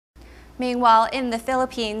Meanwhile, in the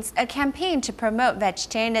Philippines, a campaign to promote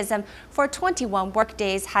vegetarianism for 21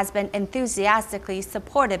 workdays has been enthusiastically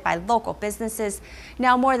supported by local businesses.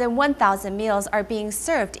 Now more than 1,000 meals are being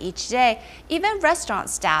served each day. Even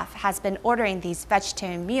restaurant staff has been ordering these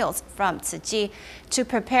vegetarian meals from Veggie. To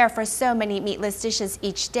prepare for so many meatless dishes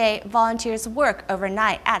each day, volunteers work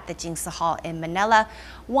overnight at the Jingse Hall in Manila.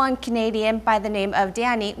 One Canadian by the name of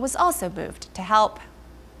Danny was also moved to help.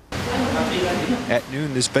 At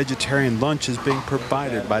noon, this vegetarian lunch is being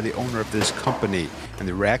provided by the owner of this company, and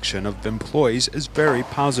the reaction of employees is very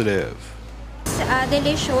positive. It's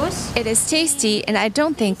delicious. It is tasty, and I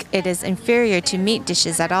don't think it is inferior to meat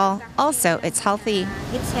dishes at all. Also, it's healthy.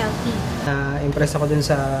 It's healthy.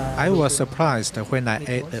 I was surprised when I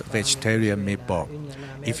ate a vegetarian meatball.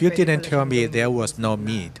 If you didn't tell me there was no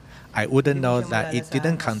meat, I wouldn't know that it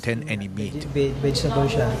didn't contain any meat.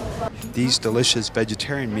 These delicious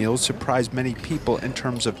vegetarian meals surprise many people in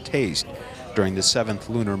terms of taste. During the 7th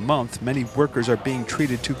lunar month, many workers are being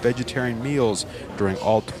treated to vegetarian meals during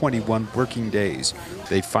all 21 working days.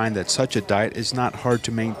 They find that such a diet is not hard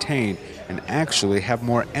to maintain and actually have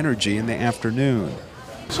more energy in the afternoon.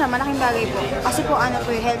 This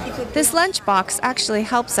lunchbox actually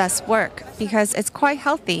helps us work because it's quite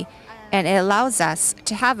healthy, and it allows us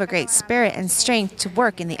to have a great spirit and strength to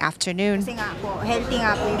work in the afternoon.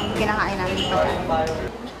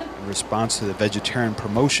 In response to the vegetarian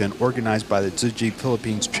promotion organized by the Veggie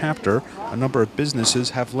Philippines chapter, a number of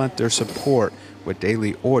businesses have lent their support, with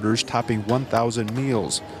daily orders topping 1,000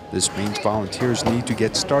 meals. This means volunteers need to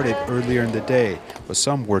get started earlier in the day, with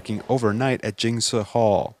some working overnight at Jingse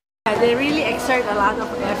Hall. They really exert a lot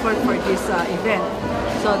of effort for this event.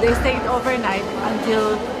 So they stayed overnight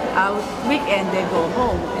until weekend they go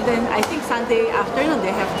home. And then I think Sunday afternoon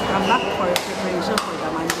they have to come back for preparation for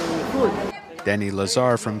the Monday food. Danny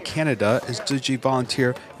Lazar from Canada is Veggie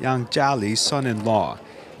volunteer Yang Jiali's son-in-law.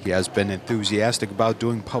 He has been enthusiastic about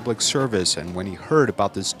doing public service, and when he heard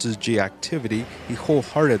about this Veggie activity, he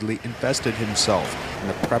wholeheartedly invested himself in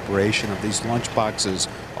the preparation of these lunch boxes,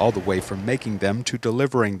 all the way from making them to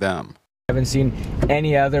delivering them. I haven't seen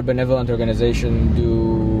any other benevolent organization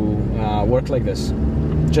do work like this.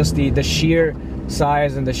 Just the sheer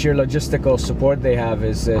size and the sheer logistical support they have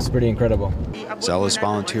is pretty incredible. Zealous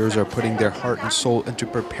volunteers are putting their heart and soul into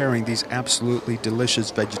preparing these absolutely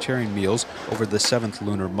delicious vegetarian meals over the 7th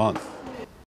lunar month.